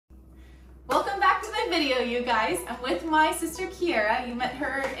video, you guys. I'm with my sister Kiera. You met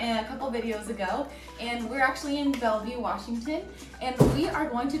her a couple videos ago, and we're actually in Bellevue, Washington, and we are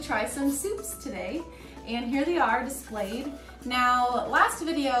going to try some soups today. And here they are displayed. Now, last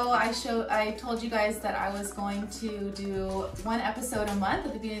video I told you guys that I was going to do one episode a month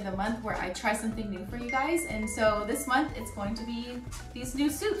at the beginning of the month where I try something new for you guys. And so this month it's going to be these new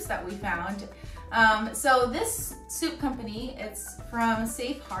soups that we found. So this soup company, it's from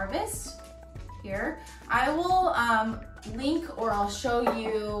Safe Harvest here. I will link, or I'll show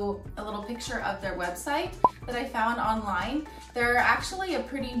you a little picture of their website that I found online. They're actually a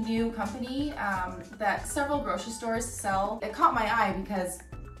pretty new company that several grocery stores sell. It caught my eye because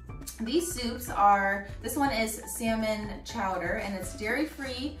these soups are, this one is salmon chowder, and it's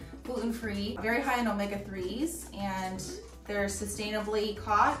dairy-free, gluten-free, very high in omega-3s, and they're sustainably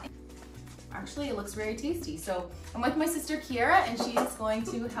caught. Actually, it looks very tasty. So I'm with my sister Kiera, and she's going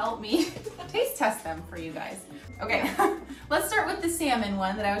to help me taste test them for you guys. Okay, let's start with the salmon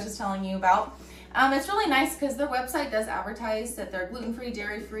one that I was just telling you about. It's really nice because their website does advertise that they're gluten-free,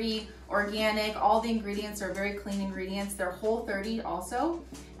 dairy-free, organic. All the ingredients are very clean ingredients. They're Whole30 also.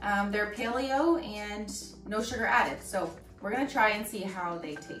 They're paleo and no sugar added. So we're gonna try and see how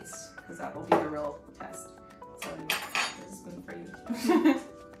they taste, because that will be the real test. So here's a spoon for you.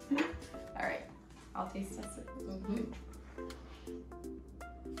 All right, I'll taste test it.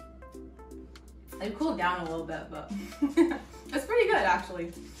 It cooled down a little bit, but it's pretty good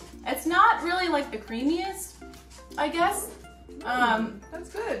actually. It's not really like the creamiest, I guess. That's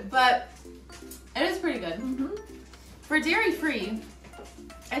good. But it is pretty good. For dairy-free,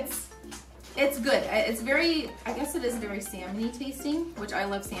 it's good. It's very, I guess it is very salmon-y tasting, which I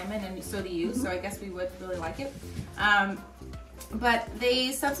love salmon and so do you, so I guess we would really like it. But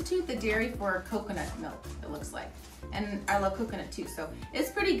they substitute the dairy for coconut milk, it looks like. And I love coconut too, so it's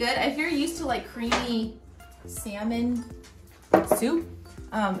pretty good. If you're used to like creamy salmon soup,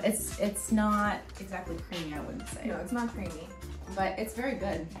 it's not exactly creamy, I wouldn't say. No, it's not creamy. But it's very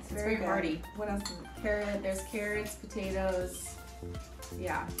good. It's very hearty. What else is it? There's carrots, potatoes.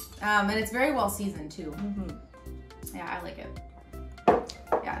 Yeah. And it's very well seasoned too. Yeah, I like it.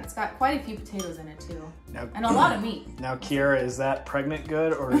 Yeah, and it's got quite a few potatoes in it too. Now, and a lot of meat. Now, Kiera, is that pregnant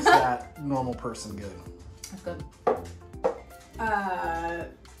good or is that normal person good? That's good.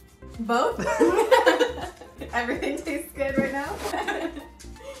 Both. Everything tastes good right now.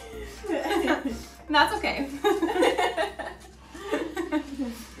 That's okay.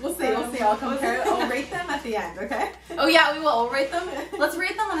 We'll see. I'll compare it. I'll rate them at the end, okay? Oh yeah, we will. We'll rate them. Let's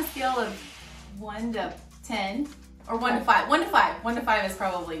rate them on a scale of 1 to 10. Or 1 to 5. 1 to 5. 1 to 5 is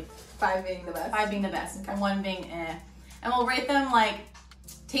probably 5 being the best. 5 being the best, and 1 being eh. And we'll rate them like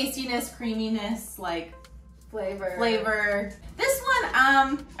tastiness, creaminess, like flavor. This one,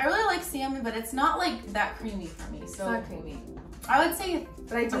 I really like salmon, but it's not like that creamy for me. So it's not creamy. I would say,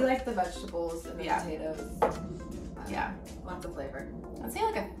 but I do like the vegetables and the potatoes. Yeah, lots of flavor. I'd say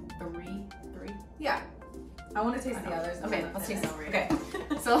like a 3. Yeah. I want to taste the others. Okay, let's taste them. Okay,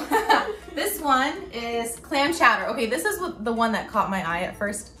 so this one is clam chowder. Okay, this is the one that caught my eye at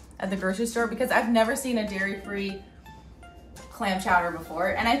first at the grocery store because I've never seen a dairy-free clam chowder before.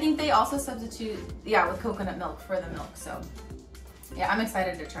 And I think they also substitute, with coconut milk for the milk. So yeah, I'm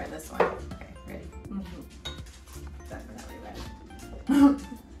excited to try this one. Okay, ready? Definitely ready.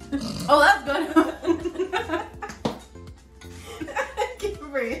 Oh, that's good. I can't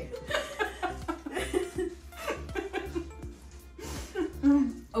breathe.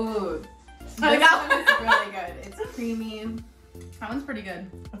 Ooh, that one is really good. It's creamy. That one's pretty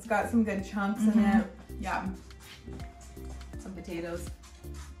good. It's got some good chunks in it. Yeah. Some potatoes.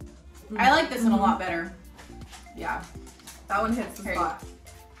 I like this one a lot better. Yeah. That one hits the spot.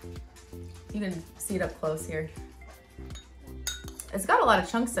 You can see it up close here. It's got a lot of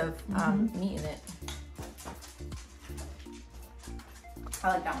chunks of meat in it. I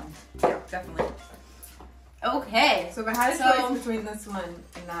like that one. Yeah, definitely. Okay. So if I had a choice between this one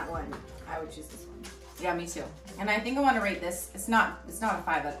and that one, I would choose this one. Yeah, me too. And I think I want to rate this. It's not a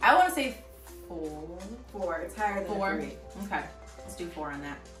 5. I want to say 4. 4. It's higher than 4. 3. Okay. Let's do 4 on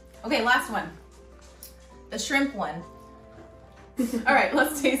that. Okay, last one. The shrimp one. All right,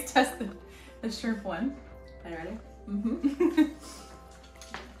 let's taste test the shrimp one. Are you ready?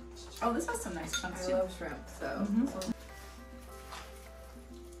 Oh, this has some nice chunks too. I love shrimp, so.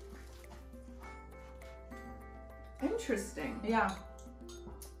 Interesting. Yeah.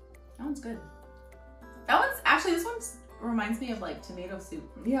 That one's good. That one's actually, this one reminds me of like tomato soup.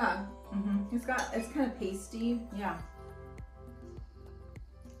 Yeah. It's kind of pasty. Yeah.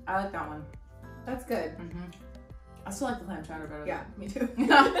 I like that one. That's good. I still like the clam chowder better. Yeah, me too.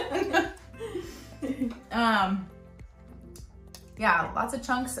 Yeah, lots of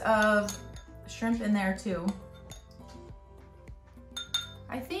chunks of shrimp in there too.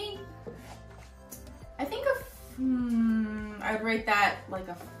 I think I'd rate that like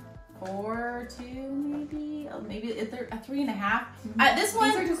a 4 2 maybe. Maybe a 3.5. This one,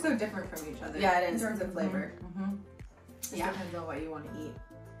 these are just so different from each other. Yeah, it is in terms of flavor. It Yeah, depends on what you want to eat.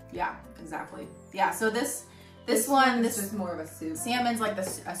 yeah, exactly. Yeah, so this This is just more of a soup. salmon's like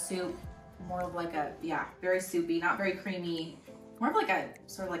a soup, more of like a, very soupy, not very creamy, more of like a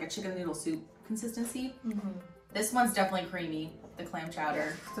sort of like a chicken noodle soup consistency. This one's definitely creamy, the clam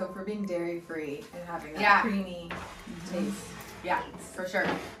chowder. So for being dairy free and having that creamy taste. Yeah, for sure.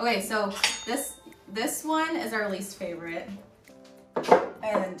 Okay, so this one is our least favorite,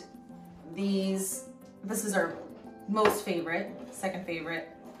 and this is our most favorite, second favorite,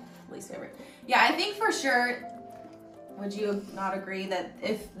 least favorite. Yeah, I think for sure. Would you not agree that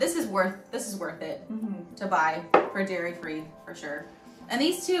if this is worth it to buy for dairy free for sure? And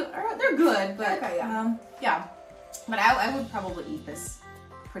these two they're good, but Okay, yeah. But I would probably eat this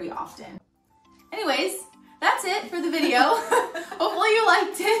pretty often. Anyways, that's it for the video. Hopefully you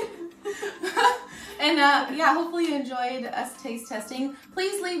liked it. And yeah, hopefully you enjoyed us taste testing.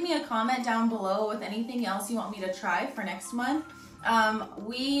 Please leave me a comment down below with anything else you want me to try for next month.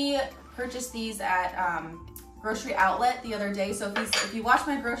 We purchased these at grocery outlet the other day. So if you watch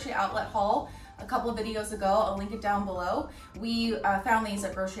my grocery outlet haul a couple of videos ago, I'll link it down below. We found these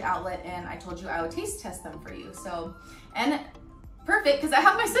at grocery outlet, and I told you I would taste test them for you. So, and perfect, because I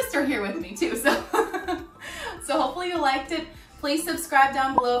have my sister here with me too. So, so hopefully you liked it. Please subscribe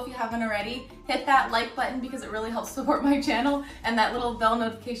down below if you haven't already. Hit that like button because it really helps support my channel, and that little bell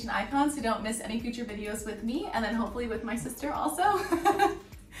notification icon so you don't miss any future videos with me, and then hopefully with my sister also.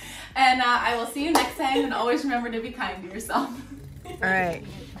 And I will see you next time, and always remember to be kind to yourself. All right,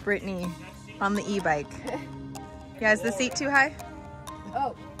 Brittany on the e-bike. Yeah, is the seat too high?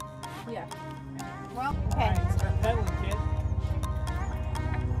 Oh, yeah. Well, okay. Start pedaling, kid.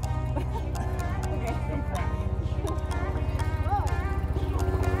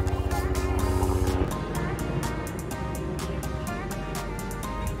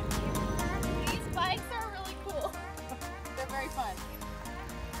 These bikes are really cool. They're very fun.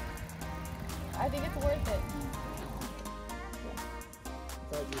 I think it's worth it.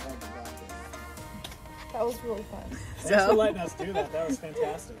 That was really fun. Thanks for letting us do that. That was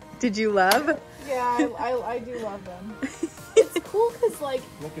fantastic. Did you love? Yeah, I do love them. It's cool because like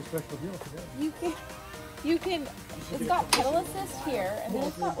you can it's got pedal assist here, and then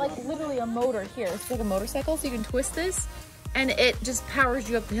it's got like literally a motor here. It's like a motorcycle, so you can twist this and it just powers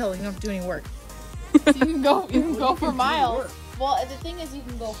you up the hill. You don't have to do any work. So you can go for miles. Well, the thing is you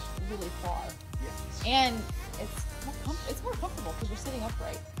can go really far. Yes. And it's more comfortable because you're sitting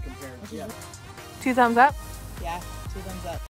upright. Compared, yeah. 2 thumbs up? Yeah, 2 thumbs up.